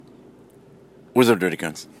What's up, Dirty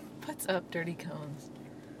Cones? What's up, Dirty Cones?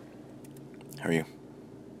 How are you?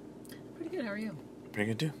 Pretty good, how are you?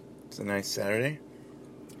 Pretty good, too. It's a nice Saturday.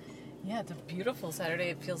 Yeah, it's a beautiful Saturday.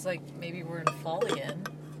 It feels like maybe we're in fall again.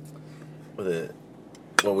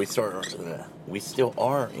 We still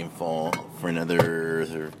are in fall for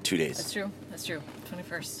another 2 days. That's true.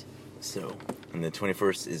 21st. So, and the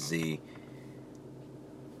 21st is the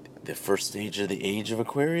first stage of the age of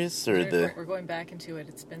Aquarius, or We're going back into it.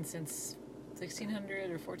 It's been since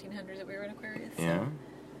 1600 or 1400 that we were in Aquarius. So yeah.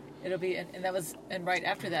 It'll be, and right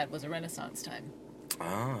after that was a Renaissance time. Oh.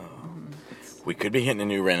 Mm-hmm. We could be hitting a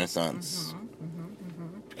new Renaissance.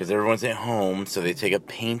 Because everyone's at home, so they take up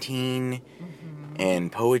painting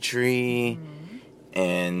and poetry.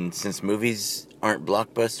 And since movies aren't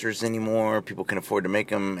blockbusters anymore, people can afford to make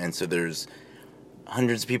them. And so there's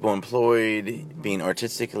hundreds of people employed being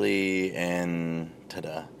artistically, and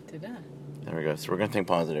ta-da. There we go. So we're going to think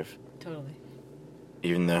positive. Totally.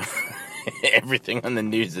 Even though everything on the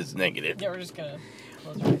news is negative. Yeah, we're just going to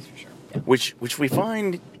close our eyes for sure. Yeah. Which we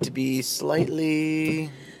find to be slightly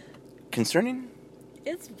concerning.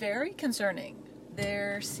 It's very concerning.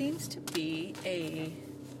 There seems to be a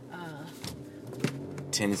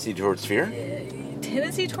tendency towards fear?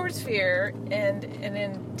 And an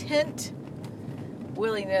intent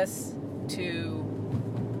willingness to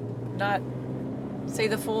not say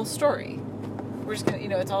the full story. We're just gonna,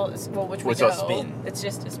 it's all which we know. All spin. It's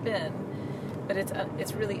just a spin, but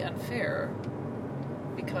it's really unfair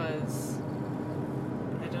because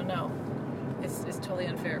I don't know. It's totally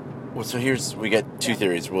unfair. Well, so we got two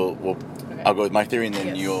theories. Okay. I'll go with my theory, and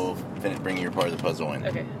then you'll bring your part of the puzzle in.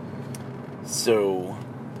 Okay. So,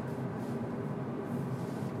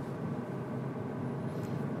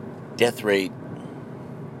 death rate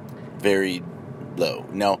very low.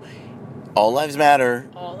 Now, all lives matter.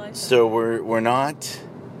 All lives so we're not.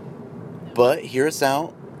 No. But hear us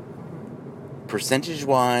out.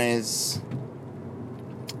 Percentage-wise,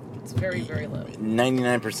 it's very, very low.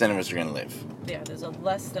 99% of us are going to live. Yeah, there's a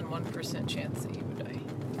less than 1% chance that you would die.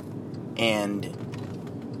 And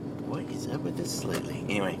what is up with this lately?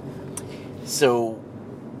 Anyway, so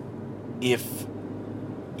if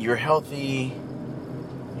you're healthy,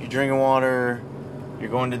 you're drinking water, you're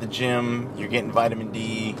going to the gym, you're getting vitamin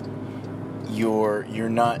D, you're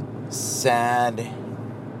not sad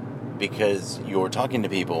because you're talking to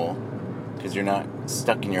people, because you're not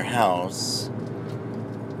stuck in your house.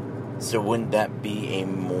 So wouldn't that be a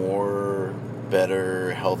more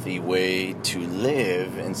better, healthy way to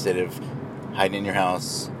live instead of hiding in your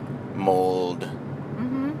house, mold,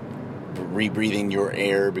 rebreathing your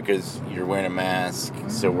air because you're wearing a mask?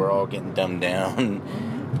 So we're all getting dumbed down.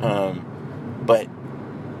 But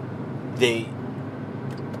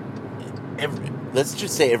let's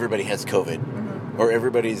just say everybody has COVID, or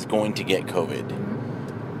everybody's going to get COVID,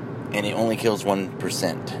 and it only kills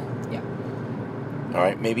 1%. Yeah. All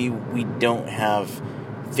right, maybe we don't have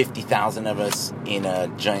 50,000 of us in a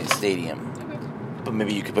giant stadium, but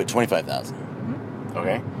maybe you could put 25,000.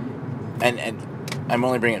 Okay, and I'm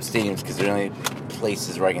only bringing up stadiums because they're the only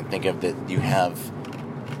places where I can think of that you have,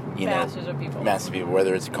 masses of people,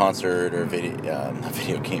 whether it's a concert or a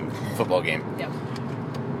video game, football game. Yeah.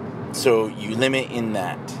 So you limit in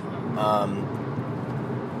that.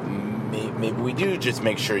 Maybe we do just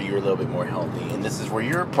make sure you're a little bit more healthy, and this is where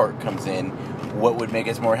your part comes in. What would make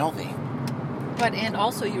us more healthy? And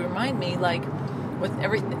also you remind me, like, with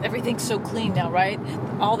everything's so clean now, right?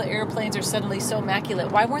 All the airplanes are suddenly so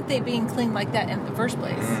immaculate. Why weren't they being cleaned like that in the first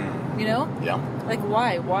place? You know? Yeah. Like,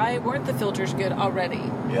 why? Why weren't the filters good already?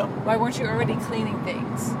 Yeah. Why weren't you already cleaning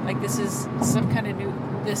things? Like, this is some kind of new,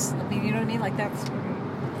 you know what I mean? Like,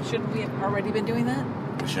 shouldn't we have already been doing that?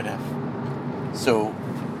 We should have. So,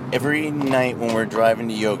 every night when we're driving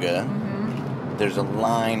to yoga, there's a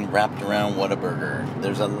line wrapped around Whataburger.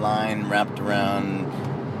 There's a line wrapped around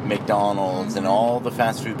McDonald's and all the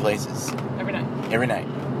fast food places. Every night.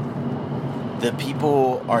 The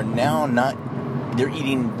people are now they're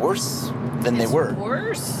eating worse than they were.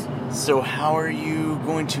 Worse? So how are you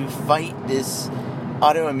going to fight this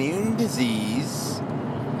autoimmune disease?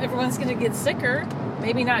 Everyone's going to get sicker.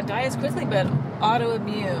 Maybe not die as quickly, but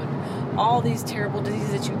autoimmune. All these terrible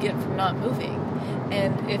diseases that you get from not moving.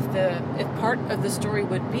 And if part of the story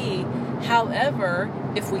would be, however,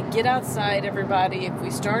 if we get outside, everybody, if we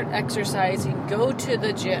start exercising, go to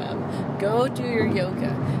the gym, go do your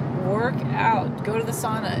yoga, work out, go to the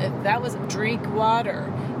sauna, if that was drink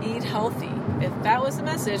water, eat healthy, if that was the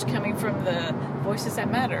message coming from the voices that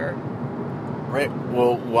matter. Right.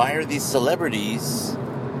 Well, why are these celebrities,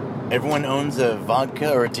 everyone owns a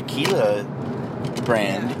vodka or a tequila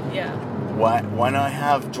brand. Yeah. why not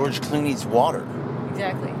have George Clooney's water?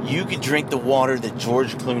 Exactly. You could drink the water that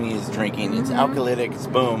George Clooney is drinking. It's alkalytic, it's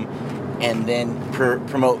boom, and then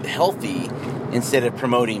promote healthy instead of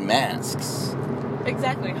promoting masks.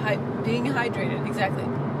 Exactly. Being hydrated. Exactly.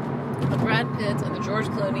 The Brad Pitts and the George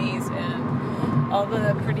Clooney's and all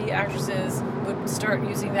the pretty actresses would start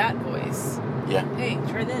using that voice. Yeah. Hey,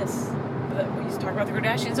 try this. We used to talk about the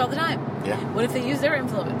Kardashians all the time. Yeah. What if they use their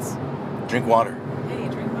influence? Drink water. Hey,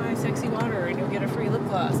 drink my sexy water and you'll get a free lip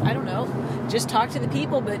gloss. I don't know. Just talk to the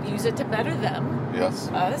people, but use it to better them. Yes.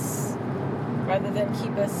 Us, rather than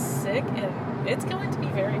keep us sick. And it's going to be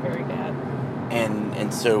very, very bad.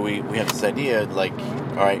 And so we have this idea, like,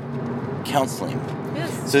 all right, counseling.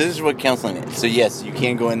 Yes. So this is what counseling is. So yes, you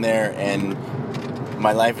can go in there and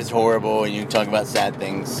my life is horrible and you can talk about sad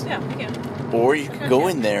things. Yeah, we can. Or you could go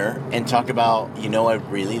in there and talk about,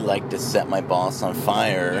 I'd really like to set my boss on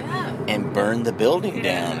fire and burn the building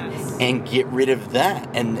down and get rid of that.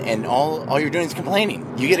 And all you're doing is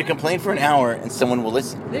complaining. You get to complain for an hour and someone will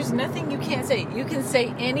listen. There's nothing you can't say. You can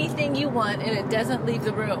say anything you want and it doesn't leave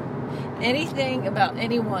the room. Anything about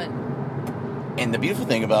anyone. And the beautiful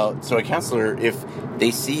thing about a counselor, if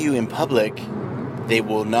they see you in public, they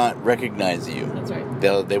will not recognize you. That's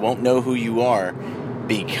right. They won't know who you are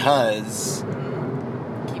because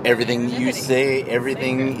everything you say,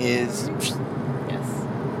 everything is... Yes.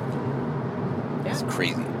 It's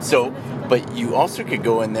crazy. So, but you also could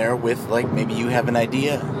go in there with, like, maybe you have an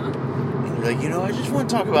idea. And you're like, I just want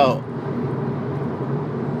to talk about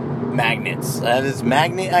magnets. I have this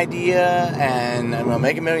magnet idea, and I'm going to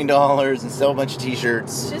make $1 million and sell a bunch of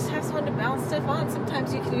t-shirts. Just have someone to bounce stuff on.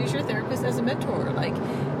 Sometimes you can use your therapist as a mentor. Like,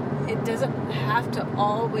 it doesn't have to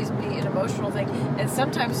always be an emotional thing. And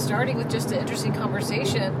sometimes starting with just an interesting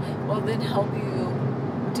conversation will then help you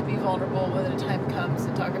to be vulnerable when the time comes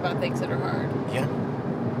to talk about things that are hard. Yeah.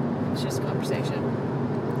 It's just conversation.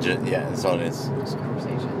 That's all it is. Just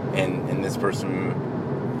conversation. And this person,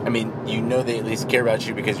 they at least care about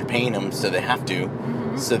you because you're paying them, so they have to.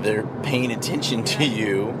 Mm-hmm. So they're paying attention to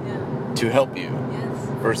you to help you. Yes.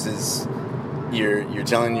 Versus you're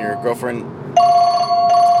telling your girlfriend,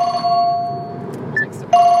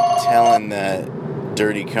 telling that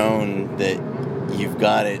dirty cone that you've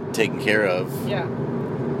got it taken care of. Yeah.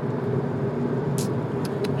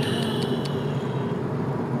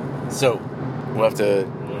 So, we'll have to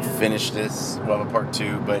finish this. We'll have a part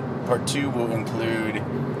 2, but part 2 will include...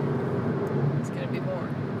 It's going to be more.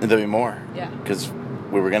 There'll be more. Yeah. Because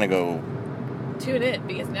we were going to go... Tune in,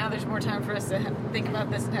 because now there's more time for us to think about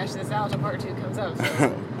this and hash this out until part 2 comes up. So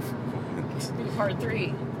it'll be part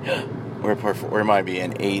 3. We're part 4. It might be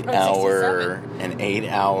an 8-hour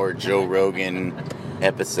Joe Rogan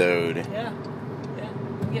episode. Yeah.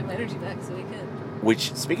 We get my energy back, so we could.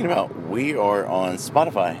 Which, speaking about, we are on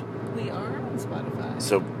Spotify. We are on Spotify.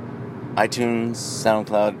 So, iTunes,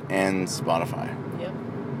 SoundCloud, and Spotify. Yep.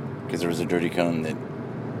 Because there was a dirty cone that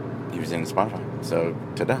he was in Spotify. So,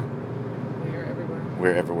 ta-da. We're everywhere.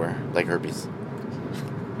 We're everywhere. Like herpes.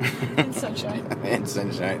 And sunshine. And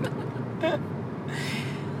sunshine.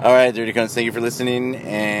 All right, Dirty Cones, thank you for listening,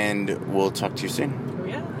 and we'll talk to you soon.